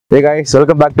Hey guys,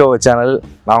 welcome back to our channel.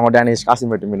 நான் Danish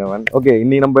Kasimedu Fisherman. Okay,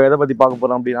 இன்னைக்கு நம்ம எதை பத்தி பார்க்க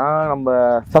போறோம் அப்படினா நம்ம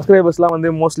சப்ஸ்கிரைபர்ஸ்லாம் வந்து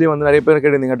மோஸ்ட்லி வந்து நிறைய பேர்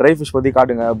கேட்டிருந்தீங்க dry fish பத்தி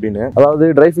காட்டுங்க அப்படினு. அதாவது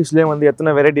dry fishலயே வந்து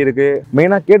எத்தனை வெரைட்டி இருக்கு.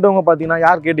 மெயினா கேட்டவங்க பாத்தீங்கன்னா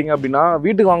யார் கேட்டிங்க அப்படினா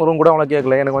வீட்டுக்கு வாங்குறவங்க கூட அவங்கள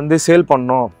கேட்கல. எனக்கு வந்து சேல்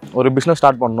பண்ணனும், ஒரு பிசினஸ்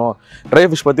ஸ்டார்ட் பண்ணனும், dry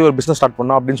fish பத்தி ஒரு பிசினஸ் ஸ்டார்ட்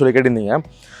பண்ணனும் அப்படினு சொல்லி கேட்டிருந்தீங்க.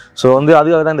 ஸோ வந்து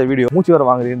அதுக்காக தான் இந்த வீடியோ. மூச்சு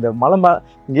வேறு வாங்குது, இந்த மலை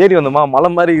ஏறி வந்தோமா மலை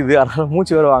மாதிரி இது, அதனால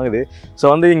மூச்சு வேறு வாங்குது. ஸோ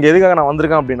வந்து இங்கே எதுக்காக நான்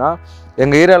வந்திருக்கேன் அப்படின்னா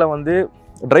எங்கள் ஏரியாவில் வந்து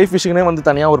ட்ரை ஃபிஷ்ஷுக்குனே வந்து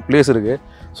தனியாக ஒரு பிளேஸ் இருக்குது.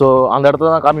 ஸோ அந்த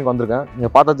இடத்துல தான் காமிக்கு வந்திருக்கேன். இங்கே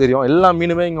பார்த்தா தெரியும், எல்லா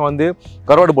மீனுமே இங்கே வந்து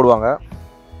கருவாடு போடுவாங்க.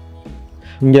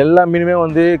 இங்கே எல்லா மீனுமே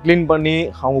வந்து க்ளீன் பண்ணி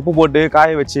அவங்க உப்பு போட்டு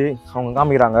காய வச்சு அவங்க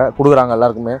காமிக்கிறாங்க, கொடுக்குறாங்க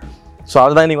எல்லாருக்குமே. ஸோ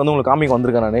அதுதான் இன்றைக்கி வந்து உங்களுக்கு காமிக்கு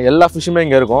வந்திருக்கேன் நான். எல்லா ஃபிஷ்ஷுமே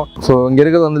இங்கே இருக்கும். ஸோ இங்கே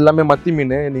இருக்கிறது வந்து எல்லாமே மத்தி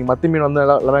மீன். இன்றைக்கி மத்தி மீன் வந்து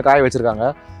எல்லாமே காய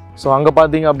வச்சுருக்காங்க. ஸோ அங்கே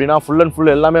பார்த்தீங்க அப்படின்னா ஃபுல் அண்ட்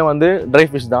ஃபுல் எல்லாமே வந்து ட்ரை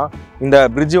ஃபிஷ் தான். இந்த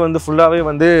பிரிட்ஜு வந்து ஃபுல்லாகவே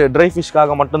வந்து ட்ரை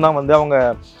ஃபிஷ்க்காக மட்டும்தான் வந்து அவங்க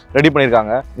ரெடி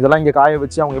பண்ணியிருக்காங்க. இதெல்லாம் இங்கே காய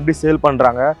வச்சு அவங்க எப்படி சேல்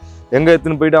பண்ணுறாங்க, எங்கே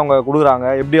எடுத்துன்னு போயிட்டு அவங்க கொடுக்குறாங்க,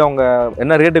 எப்படி அவங்க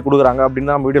என்ன ரேட்டு கொடுக்குறாங்க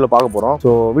அப்படின்னு தான் நம்ம வீடியோவில் பார்க்க போகிறோம்.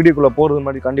 ஸோ வீடியோக்குள்ளே போகிறது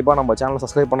முன்னாடி கண்டிப்பாக நம்ம சேனலை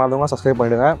சப்ஸ்கிரைப் பண்ணாதவங்க சப்ஸ்கிரைப்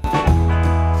பண்ணிவிடுங்க.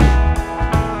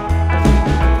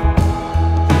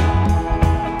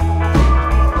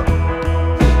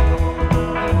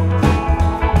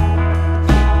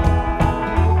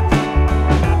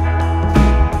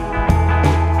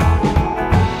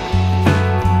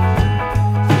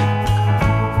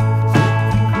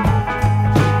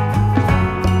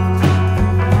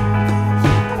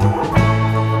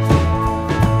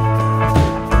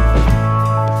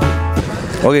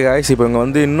 ஓகே காய்ஸ், இப்போ இங்கே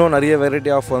வந்து இன்னும் நிறைய வெரைட்டி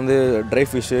ஆஃப் வந்து ட்ரை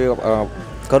ஃபிஷ்ஷு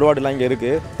கருவாடுலாம் இங்கே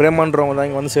இருக்குது. பிரேமன்றவங்க தான்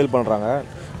இங்கே வந்து சேல் பண்ணுறாங்க.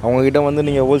 அவங்கக்கிட்ட வந்து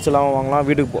நீங்கள் ஹோல்சேலாகவும் வாங்கலாம்,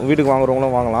 வீட்டுக்கு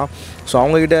வாங்குறவங்களும் வாங்கலாம். ஸோ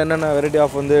அவங்கக்கிட்ட என்னென்ன வெரைட்டி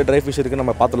ஆஃப் வந்து ட்ரை ஃபிஷ் இருக்குன்னு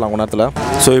நம்ம பார்த்துடலாம் கொஞ்ச நேரத்தில்.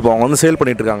 ஸோ இப்போ அவங்க வந்து சேல்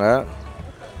பண்ணிகிட்ருக்காங்க.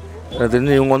 எனக்கு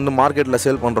தெரிஞ்சு இவங்க வந்து மார்க்கெட்டில்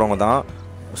சேல் பண்ணுறவங்க தான்.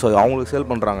 ஸோ அவங்களுக்கு சேல்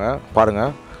பண்ணுறாங்க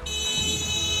பாருங்கள்.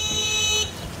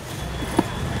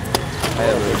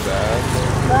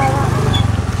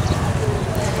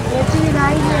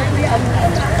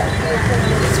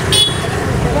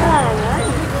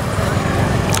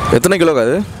 எத்தனை கிலோக்கா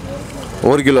அது?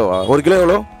 1 கிலோவா? 1 கிலோ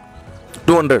எவ்வளோ?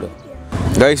 200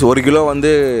 கைஸ். 1 கிலோ வந்து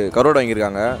கருவாடு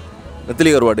வாங்கியிருக்காங்க.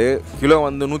 நெத்திலி கருவாடு கிலோ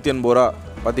வந்து 180 ரூபா.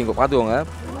 பார்த்துக்கோங்க.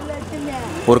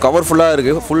 ஒரு கவர் ஃபுல்லாக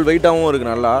இருக்குது, ஃபுல் வெயிட்டாகவும்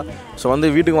இருக்குது நல்லா. ஸோ வந்து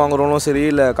வீட்டுக்கு வாங்குறவங்களும் சரி,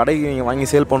 இல்லை கடைக்கு நீங்கள் வாங்கி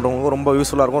சேல் பண்ணுறவங்களுக்கும் ரொம்ப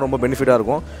யூஸ்ஃபுல்லாக இருக்கும், ரொம்ப பெனிஃபிட்டாக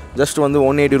இருக்கும். ஜஸ்ட் வந்து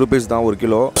 180 rupees தான் 1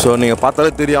 கிலோ. ஸோ நீங்கள்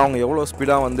பார்த்தாலே தெரியும் அவங்க எவ்வளோ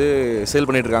ஸ்பீடாக வந்து சேல்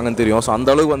பண்ணிகிட்டு இருக்காங்கன்னு தெரியும். ஸோ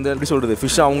அந்தளவுக்கு வந்து எப்படி சொல்கிறது,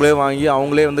 ஃபிஷ் அவங்களே வாங்கி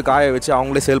அவங்களே வந்து காய வச்சு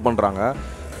அவங்களே சேல் பண்ணுறாங்க.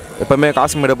 எப்போவுமே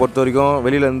காசிமேடை பொறுத்த வரைக்கும்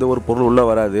வெளியிலேருந்து ஒரு பொருள் உள்ளே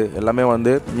வராது, எல்லாமே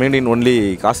வந்து மேட் இன் ஒன்லி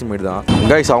காசிமேடு தான்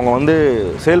கைஸ். அவங்க வந்து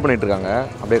சேல் பண்ணிகிட்ருக்காங்க,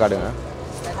 அப்படியே காட்டுங்க.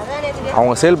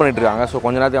 அவங்க சேல் பண்ணிகிட்ருக்காங்க. ஸோ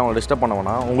கொஞ்ச நேரத்தையும் அவங்க டிஸ்டர்ப் பண்ண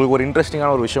வேணாம். உங்களுக்கு ஒரு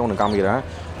இன்ட்ரெஸ்டிங்கான ஒரு விஷயம் ஒன்று காமிக்கிறேன்.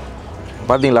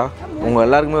 பார்த்தீங்களா, உங்கள்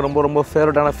எல்லாருக்குமே ரொம்ப ரொம்ப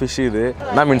ஃபேவரட்டான ஃபிஷ் இது.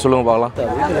 என்ன மீன் சொல்லுங்க பார்க்கலாம்.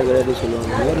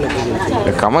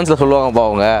 கமெண்ட்ஸில் சொல்லுவாங்கப்பா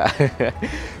அவங்க.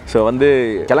 ஸோ வந்து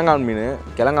கிழங்கான்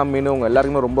மீன் உங்கள்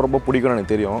எல்லாருக்குமே ரொம்ப ரொம்ப பிடிக்கும்னு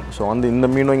எனக்கு தெரியும். ஸோ வந்து இந்த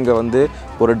மீனும் இங்கே வந்து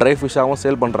ஒரு ட்ரை ஃபிஷ்ஷாகவும்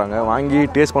சேல் பண்ணுறாங்க. வாங்கி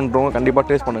டேஸ்ட் பண்ணுறவங்க கண்டிப்பாக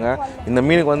டேஸ்ட் பண்ணுங்கள். இந்த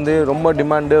மீனுக்கு வந்து ரொம்ப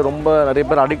டிமாண்டு, ரொம்ப நிறைய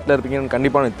பேர் அடிக்டில் இருப்பீங்கன்னு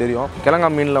கண்டிப்பாக எனக்கு தெரியும்.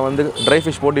 கிழங்கான் மீனில் வந்து ட்ரை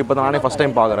ஃபிஷ் போட்டு இப்போ தான் நானே ஃபஸ்ட்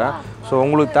டைம் பார்க்குறேன். ஸோ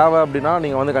உங்களுக்கு தேவை அப்படின்னா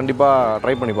நீங்கள் வந்து கண்டிப்பாக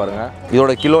ட்ரை பண்ணி பாருங்கள்.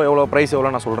 இதோட கிலோ எவ்வளோ, ப்ரைஸ்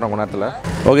எவ்வளோ நான் சொல்கிறேன் கொஞ்ச நேரத்தில்.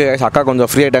 ஓகே கைஸ், அக்கா கொஞ்சம்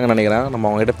ஃப்ரீ ஆகிட்டாங்கன்னு நினைக்கிறேன். நம்ம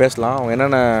அவங்ககிட்ட பேசலாம். அவங்க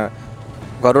என்னென்ன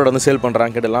கருவாடு வந்து சேல்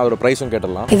பண்ணுறாங்க கேட்டலாம், அதோட ப்ரைஸும்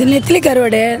கேட்டலாம். இது நெத்திலி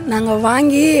கருவாடு. நாங்கள்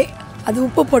வாங்கி அது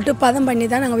உப்பு போட்டு பதம் பண்ணி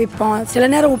தான் நாங்கள் விற்போம். சில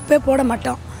நேரம் உப்பே போட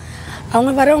மாட்டோம்.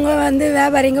 அவங்க வரவங்க வந்து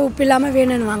வியாபாரிங்க உப்பு இல்லாமல்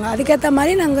வேணும்னுவாங்க, அதுக்கேற்ற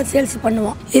மாதிரி நாங்கள் சேல்ஸ்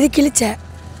பண்ணுவோம். இது கிழிச்ச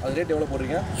அது ரேட் எவ்வளோ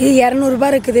போடுறீங்க? இது 200 ரூபா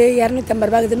இருக்குது, 250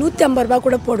 ரூபா இருக்குது, 150 ரூபா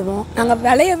கூட போடுவோம். நாங்கள்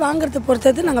விலையை வாங்குறது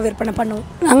பொறுத்தது நாங்கள் விற்பனை பண்ணுவோம்.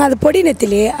 நாங்கள் அது பொடி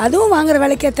நெத்திலி, அதுவும் வாங்குற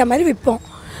விலைக்கு ஏற்ற மாதிரி விற்போம்.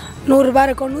 100 ரூபா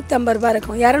இருக்கும், 150 ரூபா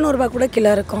இருக்கும், 200 ரூபா கூட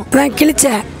கிலோ இருக்கும். நான் கிழிச்ச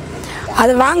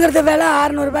அது வாங்குறது விலை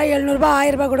 600 ரூபாய், 700 ரூபா,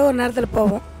 1000 ரூபா கூட ஒரு நேரத்தில்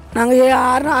போவோம். நாங்கள்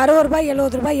 60 ரூபாய்,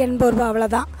 70 ரூபாய், 80 ரூபா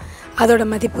அவ்வளோதான் அதோட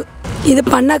மதிப்பு. இது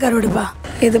பண்ணா கருவாடுப்பா,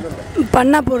 இது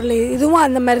பண்ணா பொருள். இதுவும்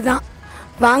அந்த மாதிரி தான்,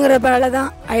 வாங்குற விலை தான்.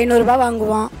 500 ரூபா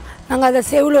வாங்குவோம். நாங்கள் அதை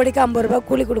செவிலோடிக்கு 50 ரூபா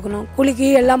கூலி கொடுக்கணும். கூலிக்கு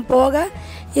எல்லாம் போக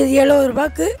இது 70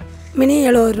 ரூபாய்க்கு, மினி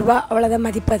 70 ரூபா அவ்வளோதான்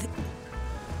மதிப்பு. அது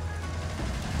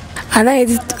அதான்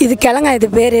இது கிழங்கா. இது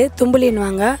பேர்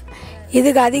தும்புலின்னுவாங்க.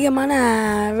 இதுக்கு அதிகமான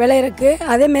விலை இருக்குது.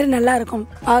 அதேமாரி நல்லாயிருக்கும்,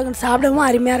 சாப்பிடவும்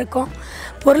அருமையாக இருக்கும்,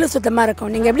 பொருள் சுத்தமாக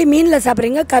இருக்கும். நீங்கள் எப்படி மீனில்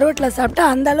சாப்பிட்றீங்க, கருவாட்டில் சாப்பிட்டா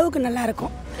அந்த அளவுக்கு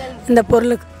நல்லாயிருக்கும் இந்த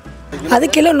பொருளுக்கு. அது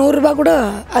கிலோ 100 ரூபா கூட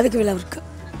அதுக்கு விலை இருக்குது.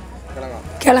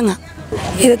 கிழங்கா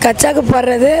இது கச்சாக்கு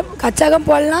போடுறது, கச்சாக்கம்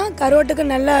போடலாம், கருவாட்டுக்கு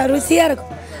நல்லா ருசியாக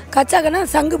இருக்கும். கச்சாக்கன்னா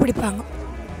சங்கு பிடிப்பாங்க,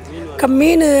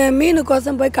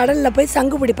 மீனுக்கோசம் போய் கடலில் போய்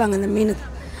சங்கு பிடிப்பாங்க அந்த மீனுக்கு.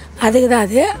 அதுக்கு தான்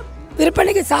அது.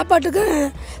 விற்பனைக்கு சாப்பாட்டுக்கு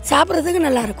சாப்பிட்றதுக்கு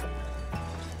நல்லாயிருக்கும்.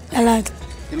 நல்லா இருக்குது.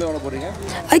 கிலோ எவ்வளோ போடுறீங்க?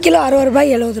 அது கிலோ 60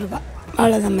 ரூபாய், 70 ரூபா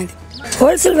அவ்வளோதான். மாதிரி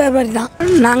ஹோல்சேல் வியாபாரி தான்.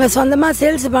 நாங்கள் சொந்தமாக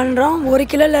சேல்ஸ் பண்ணுறோம். 1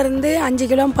 கிலோலேருந்து 5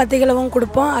 கிலோ 10 கிலோவும்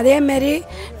கொடுப்போம். அதேமாரி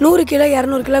 100 கிலோ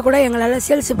 200 கிலோ கூட எங்களால்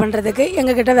சேல்ஸ் பண்ணுறதுக்கு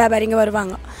எங்ககிட்ட வியாபாரிங்க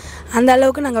வருவாங்க. அந்த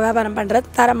அளவுக்கு நாங்கள் வியாபாரம் பண்ணுற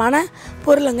தரமான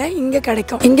பொருளுங்க இங்கே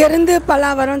கிடைக்கும். இங்கேருந்து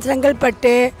பல்லாவரம்,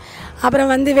 செங்கல்பட்டு,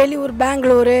 அப்புறம் வந்து வெளியூர்,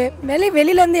 பெங்களூர்,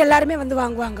 வெளியிலேருந்து எல்லாருமே வந்து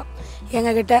வாங்குவாங்க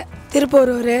எங்ககிட்ட.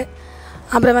 திருப்பூரூர்,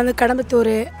 அப்புறம் வந்து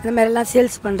கடம்பத்தூர், இந்த மாதிரிலாம்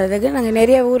சேல்ஸ் பண்ணுறதுக்கு நாங்கள்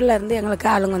நிறைய ஊரில் இருந்து எங்களுக்கு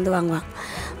ஆளுங்க வந்து வாங்குவாங்க.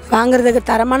 வாங்குறதுக்கு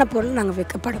தரமான பொருள் நாங்கள்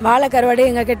விற்கப்படும். வாழை கருவாடு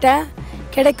எங்ககிட்ட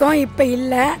கிடைக்கும். இப்போ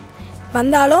இல்லை,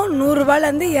 வந்தாலும் 100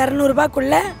 ரூபாயிலேருந்து 200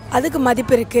 ரூபாய்க்குள்ளே அதுக்கு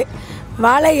மதிப்பு இருக்குது.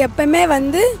 வாழை எப்பவுமே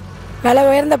வந்து விலை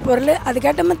உயர்ந்த பொருள்,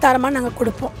 அதுக்கேற்ற தரமாக நாங்கள்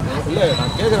கொடுப்போம்.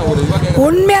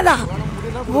 உண்மைதான்,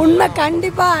 உண்மை.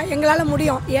 கண்டிப்பாக எங்களால்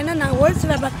முடியும். ஏன்னா நாங்கள்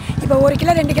ஹோல்சேல் வியாபாரம். இப்போ 1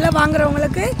 கிலோ 2 கிலோ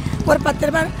வாங்குறவங்களுக்கு ஒரு 10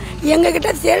 ரூபாய்.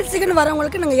 எங்ககிட்ட சேல்ஸுக்குன்னு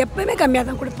வரவங்களுக்கு நாங்கள் எப்போவுமே கம்மியாக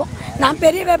தான் கொடுப்போம். நான்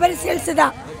பெரிய வியாபாரி, சேல்ஸு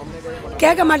தான்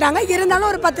கேட்க மாட்டாங்க. இருந்தாலும்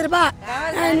ஒரு 10 ரூபா,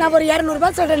 நான் ஒரு 200 ரூபா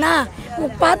சொல்கிறேன்னா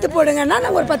பார்த்து போடுங்கன்னா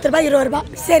நான் ஒரு 10 ரூபா 20 ரூபா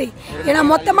சரி. ஏன்னா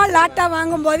மொத்தமாக லாட்டாக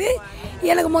வாங்கும்போது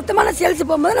எனக்கு மொத்தமான சேல்ஸ்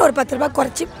போகும்போது நான் ஒரு 10 ரூபா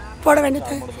குறைச்சி போட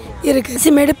வேண்டியது இருக்குது.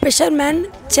 கசிமேடு ஃபிஷர்மேன்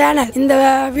சேனல் இந்த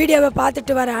வீடியோவை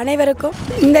பார்த்துட்டு வர அனைவருக்கும்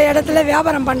இந்த இடத்துல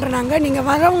வியாபாரம் பண்ணுறாங்க. நீங்கள்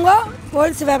வரவங்க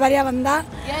ஹோல்சேல் வியாபாரியாக வந்தால்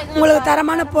உங்களுக்கு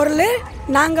தரமான பொருள்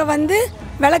நாங்கள் வந்து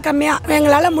விலை கம்மியாக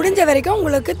எங்களால் முடிஞ்ச வரைக்கும்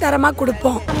உங்களுக்கு தரமாக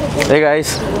கொடுப்போம்.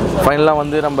 கைஸ், ஃபைனலாக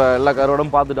வந்து நம்ம எல்லா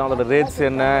கருவாடும் பார்த்துட்டோம். அதோட ரேட்ஸ்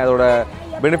என்ன, அதோட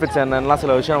பெனிஃபிட்ஸ் என்னென்னலாம்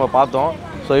சில விஷயம் நம்ம பார்த்தோம்.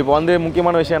 ஸோ இப்போ வந்து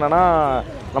முக்கியமான விஷயம் என்னென்னா,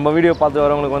 நம்ம வீடியோ பார்த்து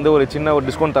வரவங்களுக்கு வந்து ஒரு சின்ன ஒரு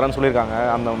டிஸ்கவுண்ட் தரேன்னு சொல்லியிருக்காங்க.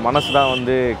 அந்த மனசு தான்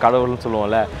வந்து கடவுள்னு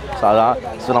சொல்லுவோம்ல. ஸோ அதான்.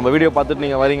 ஸோ நம்ம வீடியோ பார்த்துட்டு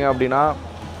நீங்கள் வரீங்க அப்படின்னா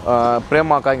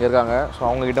பிரேமாக்கா இங்கே இருக்காங்க. ஸோ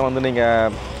அவங்கக்கிட்ட வந்து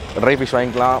நீங்கள் ட்ரை ஃபிஷ்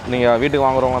வாங்கிக்கலாம். நீங்கள் வீட்டுக்கு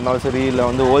வாங்குறவங்க இருந்தாலும் சரி, இல்லை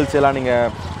வந்து ஹோல்சேலாக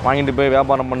நீங்கள் வாங்கிட்டு போய்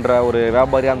வியாபாரம் பண்ணுற ஒரு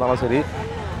வியாபாரியாக இருந்தாலும் சரி,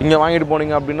 இங்கே வாங்கிட்டு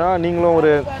போனீங்க அப்படின்னா நீங்களும்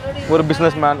ஒரு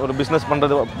பிஸ்னஸ் மேன், ஒரு பிஸ்னஸ்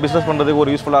பண்ணுறதுக்கு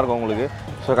ஒரு யூஸ்ஃபுல்லாக இருக்கும் உங்களுக்கு.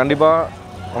 ஸோ கண்டிப்பாக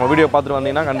நம்ம வீடியோ பார்த்துட்டு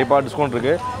வந்தீங்கன்னா கண்டிப்பாக டிஸ்கவுண்ட்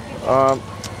இருக்குது.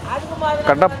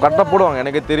 கரெக்டாக போடுவாங்க,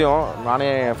 எனக்கு தெரியும். நானே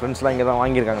என் ஃப்ரெண்ட்ஸ்லாம் இங்கே தான்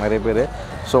வாங்கியிருக்காங்க நிறைய பேர்.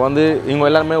 ஸோ வந்து இவங்க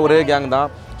எல்லாருமே ஒரே கேங் தான்.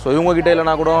 ஸோ இவங்ககிட்ட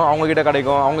இல்லைனா கூட அவங்ககிட்ட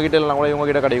கிடைக்கும், அவங்ககிட்ட இல்லைனா கூட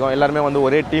இவங்ககிட்ட கிடைக்கும். எல்லாருமே வந்து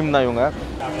ஒரே டீம் தான் இவங்க.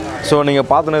 ஸோ நீங்கள்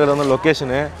பார்த்துனுக்கிறது வந்து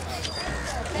லொக்கேஷனு.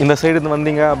 இந்த சைடு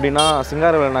வந்தீங்க அப்படின்னா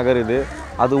சிங்காரவேல் நகர் இது.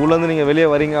 அது உள்ளேருந்து நீங்கள் வெளியே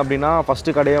வரீங்க அப்படின்னா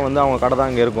ஃபஸ்ட்டு கடையே வந்து அவங்க கடை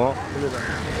தான் இங்கே இருக்கும்.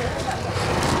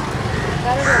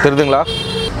 தெரியுதுங்களா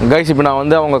கைஸ்? இப்போ நான்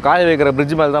வந்து அவங்க காய வைக்கிற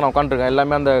பிரிட்ஜ் மேலே தான் நான் உட்காந்துருக்கேன்.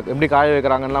 எல்லாமே அந்த எப்படி காய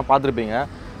வைக்கிறாங்கலாம் பார்த்துருப்பீங்க.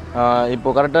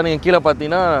 இப்போது கரெக்டாக நீங்கள் கீழே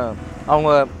பார்த்தீங்கன்னா அவங்க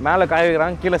மேலே காய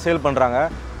வைக்கிறாங்க, கீழே சேல் பண்ணுறாங்க.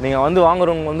 நீங்கள் வந்து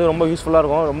வாங்குறவங்க வந்து ரொம்ப யூஸ்ஃபுல்லாக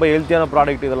இருக்கும். ரொம்ப ஹெல்த்தியான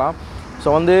ப்ராடக்ட் இதெல்லாம்.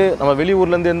 ஸோ வந்து நம்ம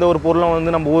வெளியூர்லேருந்து எந்த ஒரு பொருளும்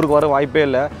வந்து நம்ம ஊருக்கு வர வாய்ப்பே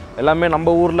இல்லை. எல்லாமே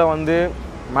நம்ம ஊரில் வந்து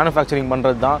மேனுஃபேக்சரிங்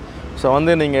பண்ணுறது தான். ஸோ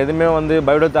வந்து நீங்கள் எதுவுமே வந்து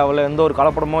பயோடோ தேவையில்ல, எந்த ஒரு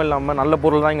கலப்படமும் இல்லாமல் நல்ல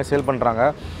பொருள் தான் இங்கே சேல் பண்ணுறாங்க.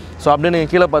 ஸோ அப்படியே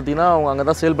நீங்கள் கீழே பார்த்தீங்கன்னா அவங்க அங்கே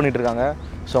தான் சேல் பண்ணிகிட்ருக்காங்க.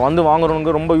 ஸோ வந்து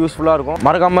வாங்குறவங்களுக்கு ரொம்ப யூஸ்ஃபுல்லாக இருக்கும்.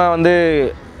 மறக்காமல் வந்து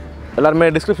எல்லாருமே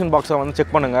டிஸ்கிரிப்ஷன் பாக்ஸை வந்து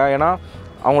செக் பண்ணுங்கள். ஏன்னா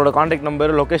அவங்களோட காண்டாக்ட்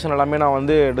நம்பர், லொக்கேஷன் எல்லாமே நான்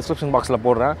வந்து டிஸ்கிரிப்ஷன் பாக்ஸில்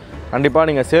போடுறேன். கண்டிப்பாக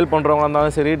நீங்கள் சேல் பண்ணுறவங்க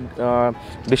இருந்தாலும் சரி,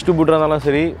 டிஸ்ட்ரிபியூட்டராக இருந்தாலும்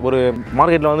சரி, ஒரு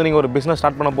மார்க்கெட்டில் வந்து நீங்கள் ஒரு பிஸ்னஸ்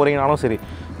ஸ்டார்ட் பண்ண போகிறீங்கனாலும் சரி,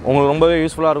 உங்களுக்கு ரொம்பவே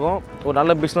யூஸ்ஃபுல்லாக இருக்கும். ஒரு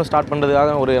நல்ல பிஸ்னஸ் ஸ்டார்ட்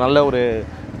பண்ணுறதுக்காக ஒரு நல்ல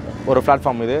ஒரு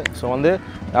பிளாட்ஃபார்ம் இது. ஸோ வந்து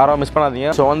யாரும் மிஸ் பண்ணாதீங்க.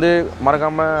 ஸோ வந்து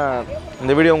மறக்காமல்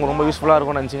இந்த வீடியோ உங்களுக்கு ரொம்ப யூஸ்ஃபுல்லாக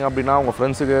இருக்கும்னு நினச்சிங்க அப்படின்னா உங்கள்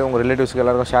ஃப்ரெண்ட்ஸுக்கு, உங்கள் ரிலேட்டிவ்ஸுக்கு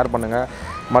எல்லாருக்கும் ஷேர் பண்ணுங்கள்.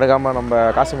 மறக்காமல் நம்ம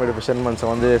காசிமேடு ஃபிஷர்மன்ஸை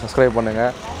வந்து சப்ஸ்கிரைப்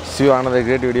பண்ணுங்கள். See you another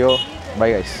great video.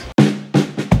 Bye guys.